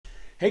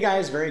Hey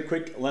guys, very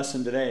quick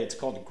lesson today. It's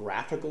called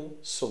graphical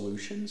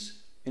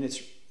solutions, and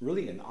it's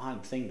really an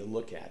odd thing to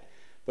look at.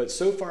 But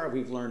so far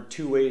we've learned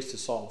two ways to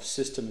solve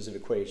systems of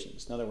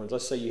equations. In other words,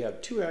 let's say you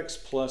have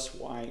 2x plus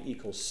y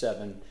equals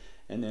 7,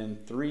 and then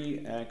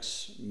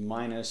 3x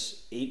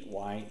minus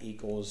 8y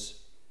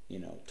equals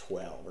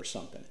 12 or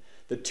something.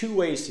 The two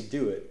ways to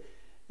do it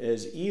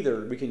is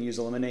either we can use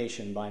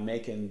elimination by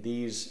making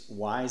these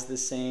y's the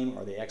same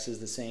or the x's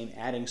the same,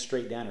 adding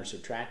straight down or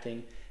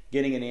subtracting,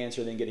 getting an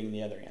answer, then getting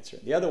the other answer.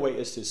 The other way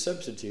is to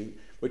substitute,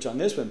 which on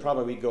this one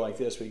probably we'd go like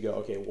this. We'd go,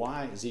 okay,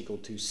 y is equal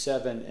to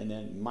 7 and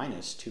then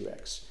minus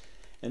 2x.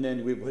 And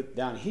then we put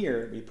down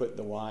here, we put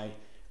the y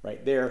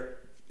right there.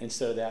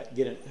 Instead of that,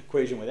 get an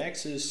equation with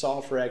x's,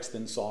 solve for x,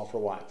 then solve for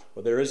y.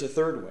 Well, there is a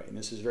third way, and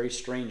this is very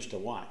strange to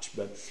watch,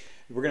 but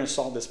we're going to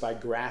solve this by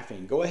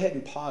graphing. Go ahead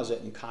and pause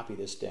it and copy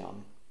this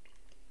down.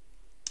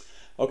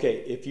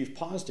 Okay, if you've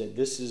paused it,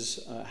 this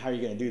is how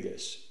you're going to do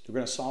this. We're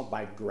going to solve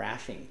by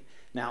graphing.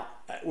 Now,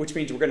 which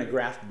means we're going to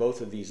graph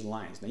both of these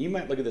lines. Now, you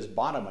might look at this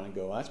bottom one and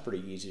go, well, that's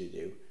pretty easy to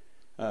do.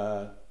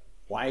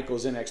 Y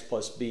equals mx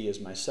plus b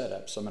is my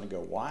setup. So I'm going to go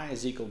y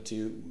is equal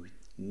to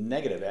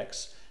negative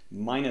x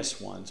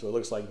minus 1. So it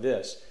looks like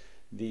this.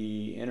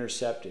 The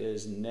intercept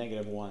is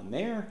negative 1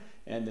 there,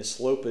 and the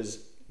slope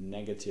is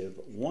negative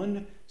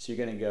 1. So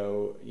you're going to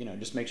go,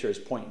 just make sure it's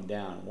pointing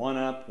down. 1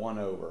 up, 1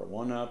 over,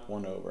 1 up,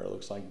 1 over. It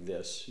looks like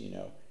this,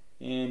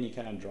 And you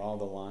kind of draw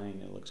the line.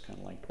 It looks kind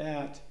of like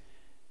that.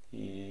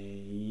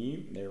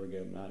 And there we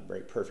go, not a very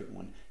perfect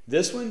one.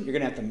 This one, you're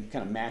going to have to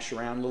kind of mash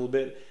around a little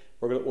bit.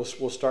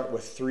 We'll start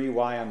with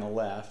 3y on the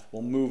left.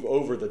 We'll move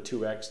over the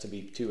 2x to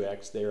be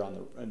 2x there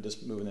on the,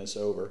 just moving this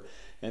over.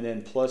 And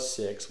then plus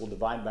 6, we'll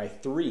divide by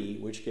 3,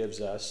 which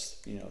gives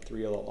us,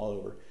 3 all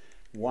over.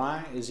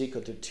 Y is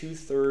equal to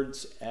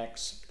 2/3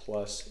 x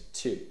plus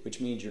 2,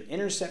 which means your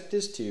intercept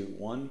is 2,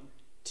 1,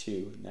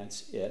 2, and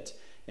that's it.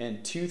 And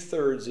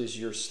 2/3 is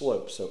your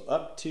slope, so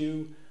up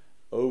 2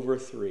 over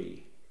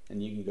 3.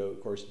 And you can go, of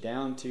course,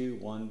 down 2,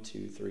 1,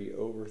 2, 3,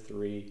 over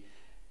 3.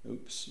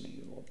 Oops,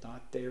 maybe a little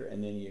dot there.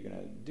 And then you're going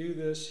to do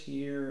this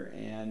here.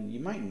 And you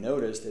might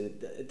notice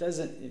that it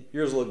doesn't,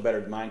 yours will look better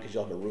than mine because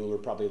you'll have a ruler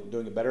probably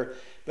doing it better.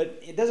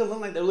 But it doesn't look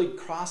like it really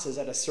crosses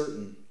at a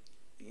certain,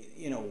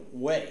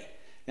 way.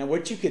 Now,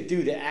 what you could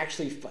do to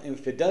actually,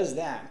 if it does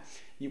that,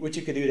 what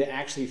you could do to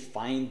actually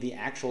find the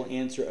actual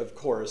answer, of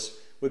course,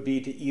 would be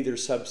to either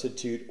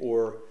substitute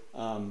or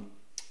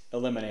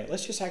eliminate.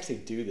 Let's just actually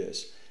do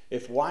this.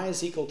 If y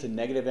is equal to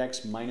negative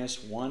x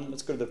minus 1,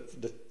 let's go to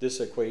this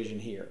equation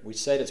here. We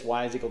said it's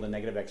y is equal to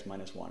negative x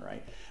minus 1,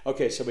 right?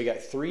 Okay, so we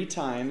got 3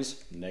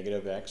 times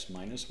negative x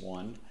minus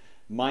 1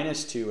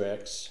 minus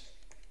 2x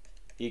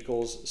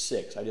equals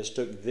 6. I just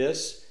took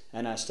this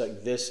and I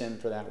stuck this in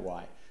for that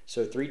y.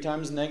 So 3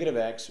 times negative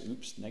x,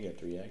 negative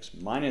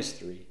 3x, minus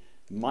 3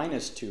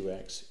 minus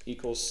 2x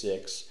equals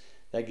 6.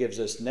 That gives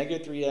us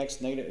negative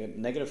 3x,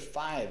 negative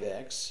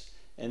 5x.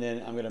 And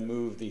then I'm going to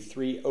move the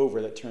 3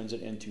 over. That turns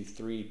it into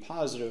 3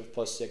 positive,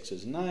 plus 6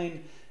 is 9.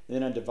 And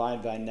then I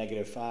divide by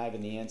negative 5,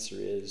 and the answer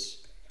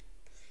is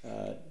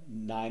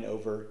 9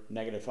 over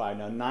negative 5.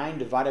 Now, 9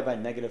 divided by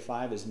negative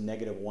 5 is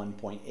negative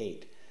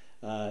 1.8.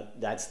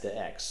 That's the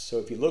x. So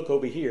if you look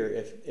over here,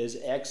 is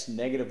x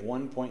negative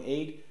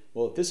 1.8?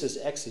 Well, if this is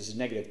x is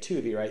negative 2,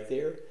 it'd be right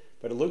there.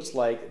 But it looks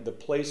like the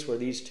place where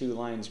these two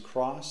lines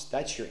cross,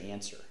 that's your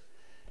answer,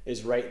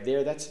 is right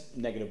there. That's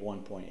negative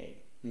 1.8.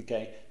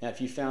 Okay, now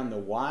if you found the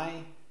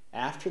y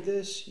after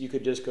this, you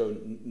could just go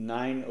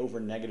 9 over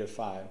negative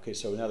 5. Okay,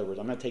 so in other words,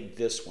 I'm going to take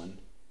this one.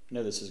 I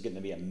know this is getting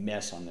to be a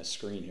mess on this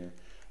screen here.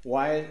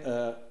 Y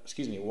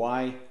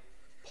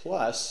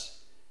plus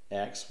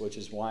x, which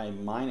is y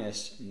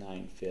minus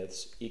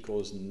 9/5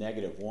 equals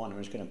negative 1. I'm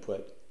just going to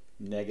put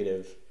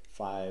negative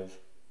 5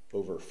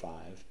 over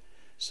 5.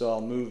 So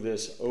I'll move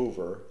this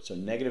over. So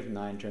negative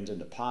 9 turns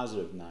into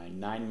positive 9.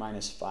 9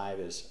 minus 5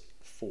 is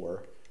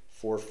 4.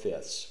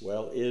 4/5.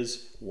 Well,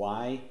 is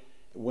y,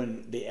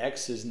 when the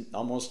x is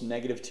almost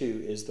negative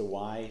 2, is the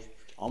y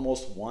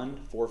almost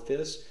 1,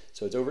 4/5?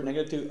 So it's over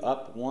negative 2,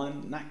 up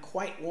 1, not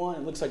quite 1.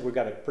 It looks like we've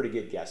got a pretty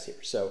good guess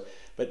here. So,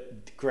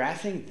 but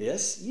graphing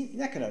this, you're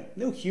not gonna,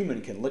 no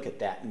human can look at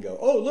that and go,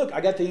 oh, look, I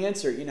got the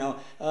answer.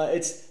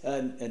 It's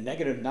a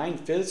negative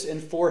 9/5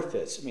 and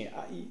 4/5. I mean,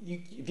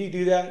 if you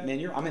do that,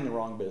 man, I'm in the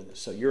wrong business.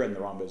 So you're in the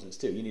wrong business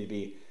too. You need to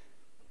be,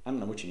 I don't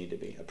know what you need to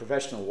be, a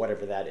professional,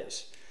 whatever that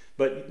is.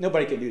 But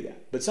nobody can do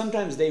that. But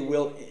sometimes they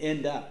will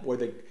end up where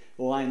the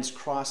lines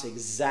cross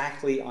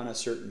exactly on a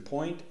certain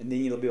point, and then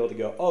you'll be able to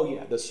go, oh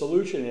yeah, the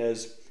solution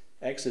is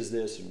x is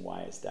this and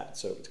y is that.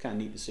 So it's kind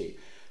of neat to see.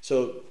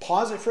 So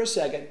pause it for a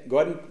second. Go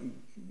ahead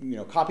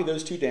and copy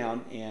those two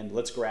down, and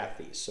let's graph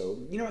these. So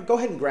go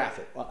ahead and graph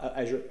it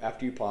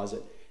after you pause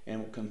it,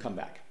 and we'll come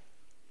back.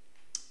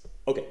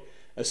 Okay,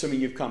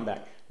 assuming you've come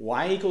back.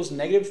 Y equals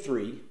negative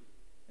 3,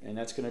 and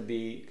that's going to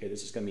be, okay,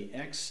 this is going to be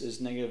x is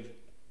negative.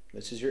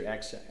 This is your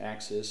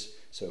x-axis.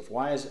 So if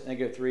y is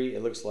negative 3,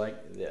 it looks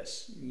like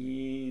this.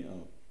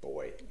 Oh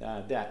boy,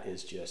 that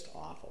is just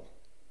awful.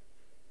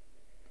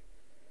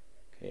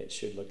 Okay, it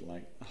should look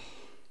like,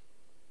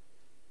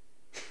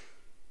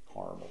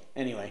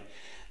 Anyway,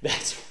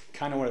 that's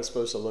kind of what it's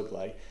supposed to look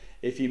like.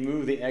 If you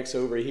move the x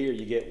over here,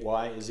 you get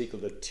y is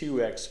equal to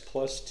 2x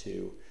plus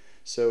 2.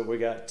 So we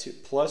got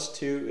plus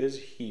 2 is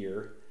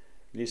here.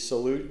 The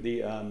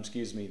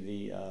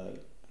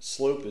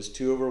slope is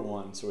 2 over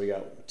 1. So we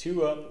got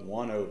 2 up,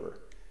 1 over.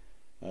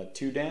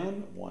 2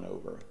 down, 1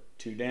 over.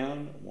 2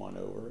 down, 1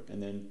 over.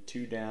 And then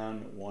 2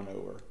 down, 1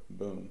 over.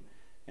 Boom.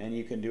 And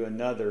you can do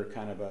another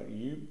kind of a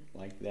U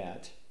like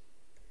that.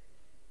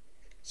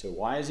 So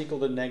y is equal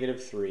to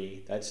negative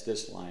 3. That's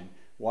this line.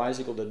 Y is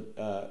equal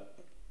to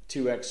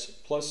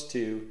 2x plus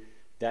 2.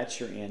 That's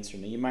your answer.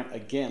 Now you might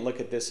again look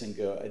at this and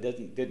go,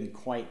 it didn't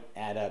quite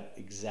add up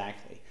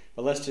exactly.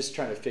 But let's just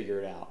try to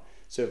figure it out.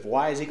 So if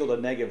y is equal to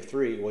negative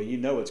 3, well, you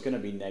know it's going to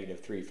be negative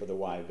 3 for the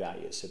y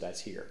value. So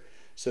that's here.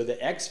 So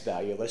the x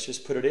value, let's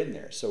just put it in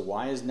there. So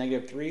y is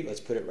negative 3. Let's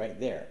put it right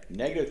there.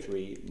 Negative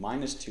 3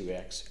 minus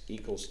 2x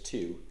equals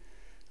 2.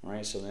 All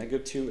right, so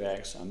negative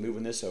 2x, I'm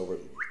moving this over.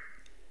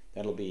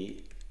 That'll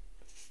be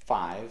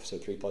 5, so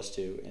 3 plus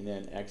 2. And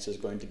then x is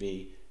going to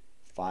be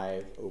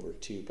 5 over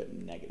 2, but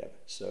negative.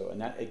 So,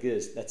 and that it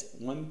is, that's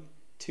 1,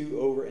 2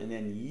 over, and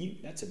then u,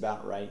 that's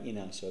about right, you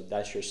know, so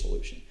that's your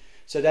solution.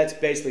 So that's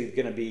basically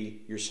going to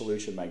be your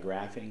solution by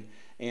graphing.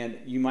 And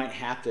you might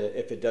have to,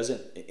 if it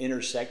doesn't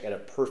intersect at a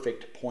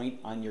perfect point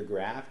on your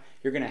graph,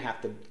 you're going to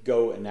have to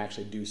go and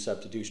actually do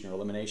substitution or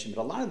elimination.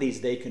 But a lot of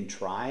these, they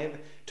contrive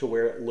to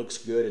where it looks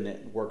good and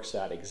it works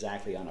out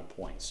exactly on a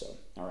point. So,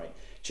 all right,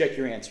 check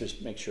your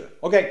answers, make sure.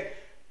 Okay,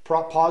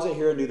 pause it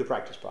here and do the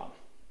practice problem.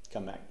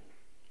 Come back.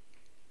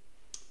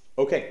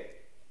 Okay,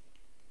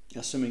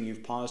 assuming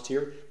you've paused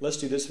here, let's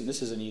do this one.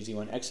 This is an easy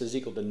one. X is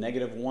equal to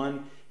negative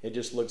 1. It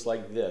just looks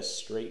like this,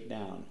 straight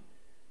down.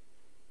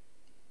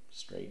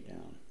 Straight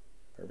down,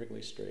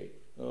 perfectly straight.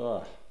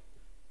 Ugh,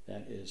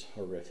 that is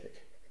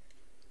horrific.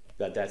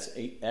 That's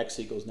x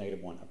equals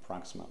negative 1,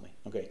 approximately.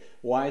 Okay,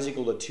 y is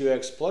equal to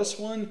 2x plus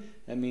 1.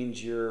 That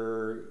means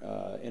your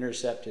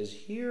intercept is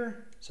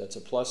here, so that's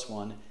a plus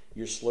 1.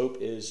 Your slope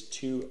is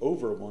 2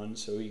 over 1,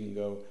 so you can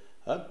go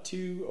up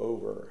 2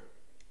 over,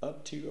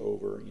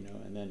 you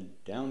know, and then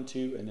down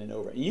 2, and then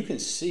over. And you can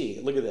see,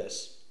 look at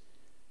this.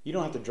 You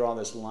don't have to draw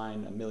this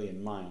line a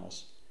million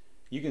miles.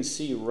 You can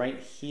see right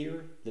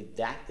here that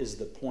that is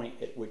the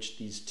point at which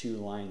these two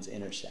lines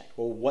intersect.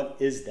 Well, what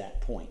is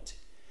that point?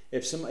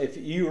 If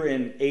you were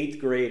in 8th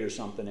grade or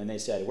something and they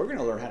said, we're going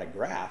to learn how to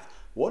graph,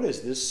 what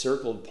is this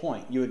circled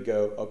point? You would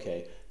go,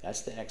 okay,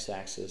 that's the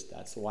x-axis,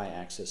 that's the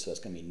y-axis, so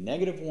it's going to be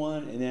negative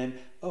 1, and then,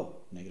 oh,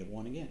 negative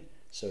 1 again.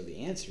 So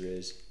the answer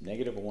is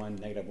negative 1,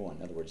 negative 1.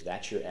 In other words,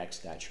 that's your x,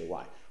 that's your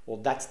y. Well,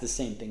 that's the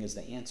same thing as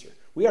the answer.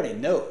 We already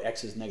know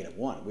x is negative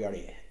 1.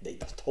 They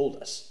told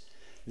us.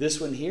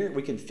 This one here,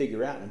 we can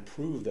figure out and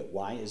prove that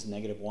y is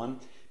negative 1,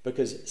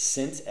 because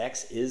since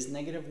x is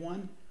negative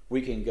 1,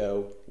 we can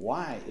go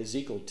y is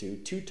equal to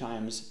 2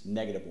 times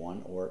negative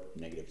 1, or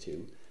negative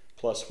 2,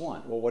 plus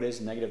 1. Well, what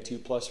is negative 2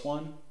 plus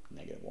 1?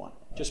 Negative 1.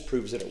 Just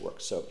proves that it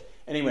works. So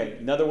anyway,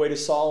 another way to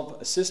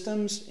solve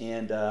systems,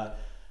 and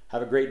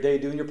have a great day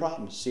doing your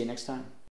problems. See you next time.